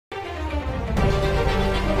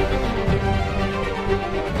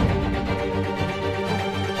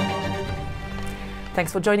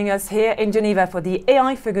Thanks for joining us here in Geneva for the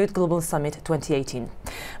AI for Good Global Summit 2018.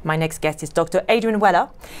 My next guest is Dr. Adrian Weller.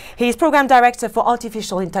 He is Program Director for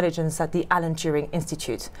Artificial Intelligence at the Alan Turing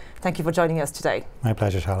Institute. Thank you for joining us today. My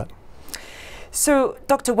pleasure, Charlotte. So,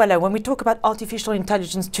 Dr. Weller, when we talk about artificial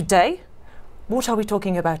intelligence today, what are we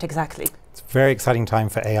talking about exactly? It's a very exciting time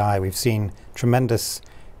for AI. We've seen tremendous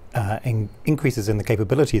increases in the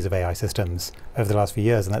capabilities of AI systems over the last few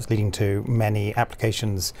years, and that's leading to many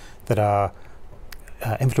applications that are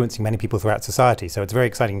influencing many people throughout society. So it's a very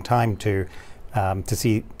exciting time to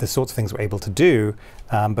see the sorts of things we're able to do,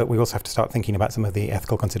 but we also have to start thinking about some of the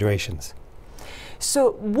ethical considerations.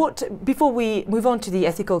 So before we move on to the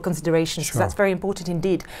ethical considerations, Sure. that's very important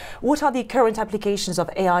indeed, what are the current applications of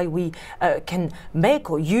AI we can make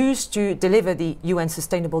or use to deliver the UN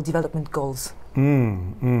Sustainable Development Goals?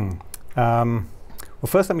 Well,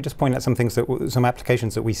 first let me just point out some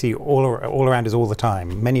applications that we see all around us all the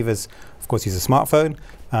time. Many of us, of course, use a smartphone,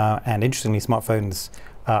 and interestingly, smartphones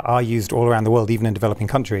are used all around the world, even in developing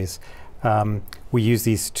countries. We use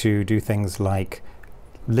these to do things like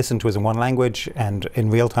listen to us in one language and in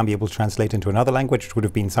real time be able to translate into another language, which would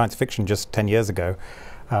have been science fiction just 10 years ago,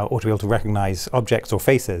 or to be able to recognize objects or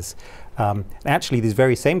faces. Actually, these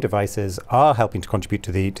very same devices are helping to contribute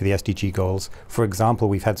to the SDG goals. For example,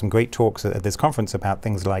 we've had some great talks at this conference about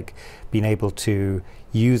things like being able to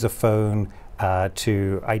use a phone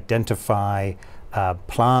to identify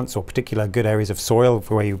plants or particular good areas of soil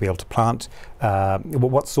for where you'll be able to plant,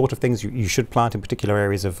 what sort of things you should plant in particular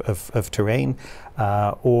areas of terrain,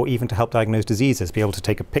 or even to help diagnose diseases, be able to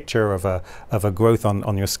take a picture of a growth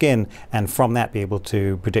on your skin, and from that be able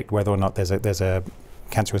to predict whether or not there's a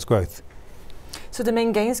cancerous growth. So the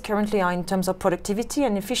main gains currently are in terms of productivity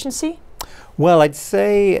and efficiency? Well, I'd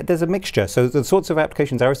say there's a mixture. So the sorts of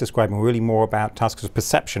applications I was describing were really more about tasks of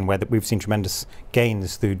perception, where we've seen tremendous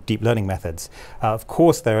gains through deep learning methods. Of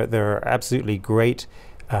course, there are absolutely great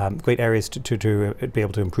areas to be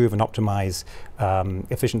able to improve and optimize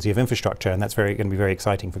efficiency of infrastructure, and that's going to be very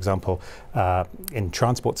exciting, for example, in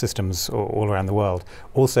transport systems all around the world.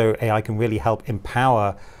 Also, AI can really help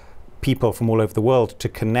empower people from all over the world to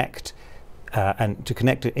connect and to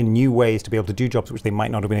connect in new ways to be able to do jobs which they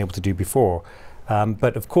might not have been able to do before.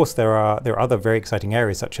 But of course there are other very exciting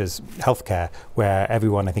areas such as healthcare, where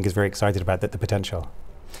everyone I think is very excited about the potential.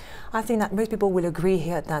 I think that most people will agree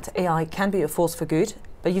here that AI can be a force for good,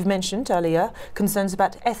 but you've mentioned earlier concerns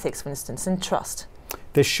about ethics, for instance, and trust.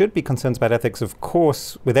 There should be concerns about ethics, of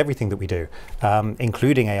course, with everything that we do,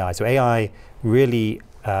 including AI. So AI really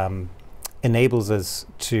enables us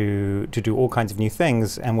to do all kinds of new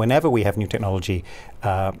things, and whenever we have new technology,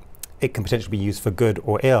 it can potentially be used for good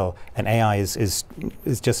or ill, and AI is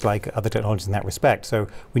just like other technologies in that respect. So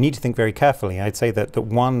we need to think very carefully. I'd say that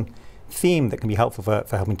one theme that can be helpful for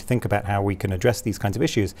helping to think about how we can address these kinds of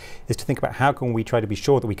issues is to think about how can we try to be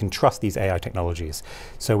sure that we can trust these AI technologies.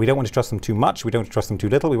 So we don't want to trust them too much, we don't want to trust them too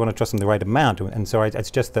little, we want to trust them the right amount. And so I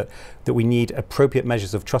suggest that we need appropriate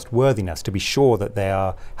measures of trustworthiness to be sure that they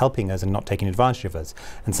are helping us and not taking advantage of us.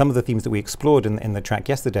 And some of the themes that we explored in the track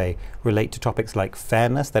yesterday relate to topics like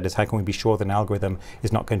fairness, that is, how can we be sure that an algorithm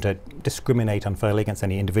is not going to discriminate unfairly against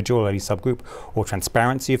any individual or any subgroup, or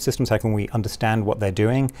transparency of systems, how can we understand what they're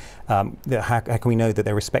doing, how can we know that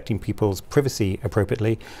they're respecting people's privacy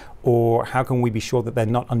appropriately, or how can we be sure that they're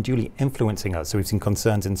not unduly influencing us? So we've seen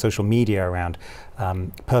concerns in social media around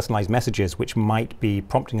personalized messages which might be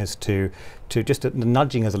prompting us to just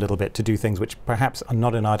nudging us a little bit to do things which perhaps are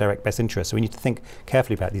not in our direct best interest. So we need to think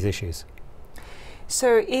carefully about these issues.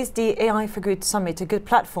 So is the AI for Good Summit a good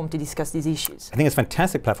platform to discuss these issues? I think it's a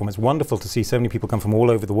fantastic platform. It's wonderful to see so many people come from all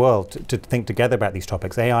over the world to think together about these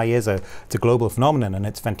topics. AI is it's a global phenomenon, and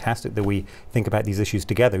it's fantastic that we think about these issues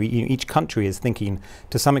together. Each country is thinking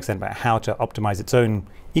to some extent about how to optimize its own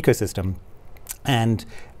ecosystem, and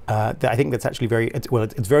I think that's actually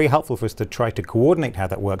it's very helpful for us to try to coordinate how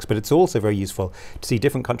that works, but it's also very useful to see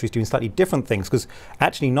different countries doing slightly different things, because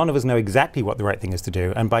actually none of us know exactly what the right thing is to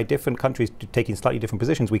do, and by different countries taking slightly different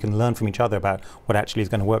positions, we can learn from each other about what actually is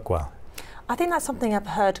going to work well. I think that's something I've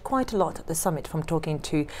heard quite a lot at the summit from talking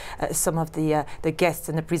to some of the guests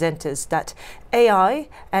and the presenters, that AI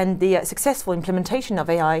and the successful implementation of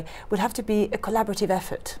AI would have to be a collaborative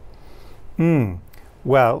effort.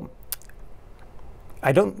 Well,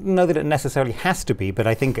 I don't know that it necessarily has to be, but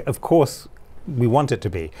I think, of course, we want it to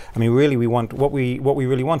be. I mean, really, what we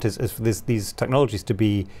really want is for these technologies to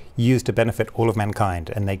be used to benefit all of mankind,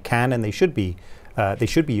 and they can and they should be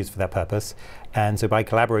used for that purpose. And so, by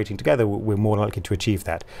collaborating together, we're more likely to achieve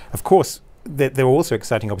that. Of course, there are also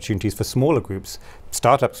exciting opportunities for smaller groups,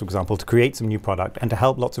 startups, for example, to create some new product and to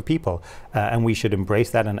help lots of people. And we should embrace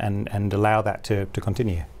that and allow that to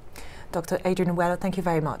continue. Dr. Adrian Weller, thank you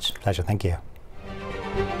very much. Pleasure, thank you.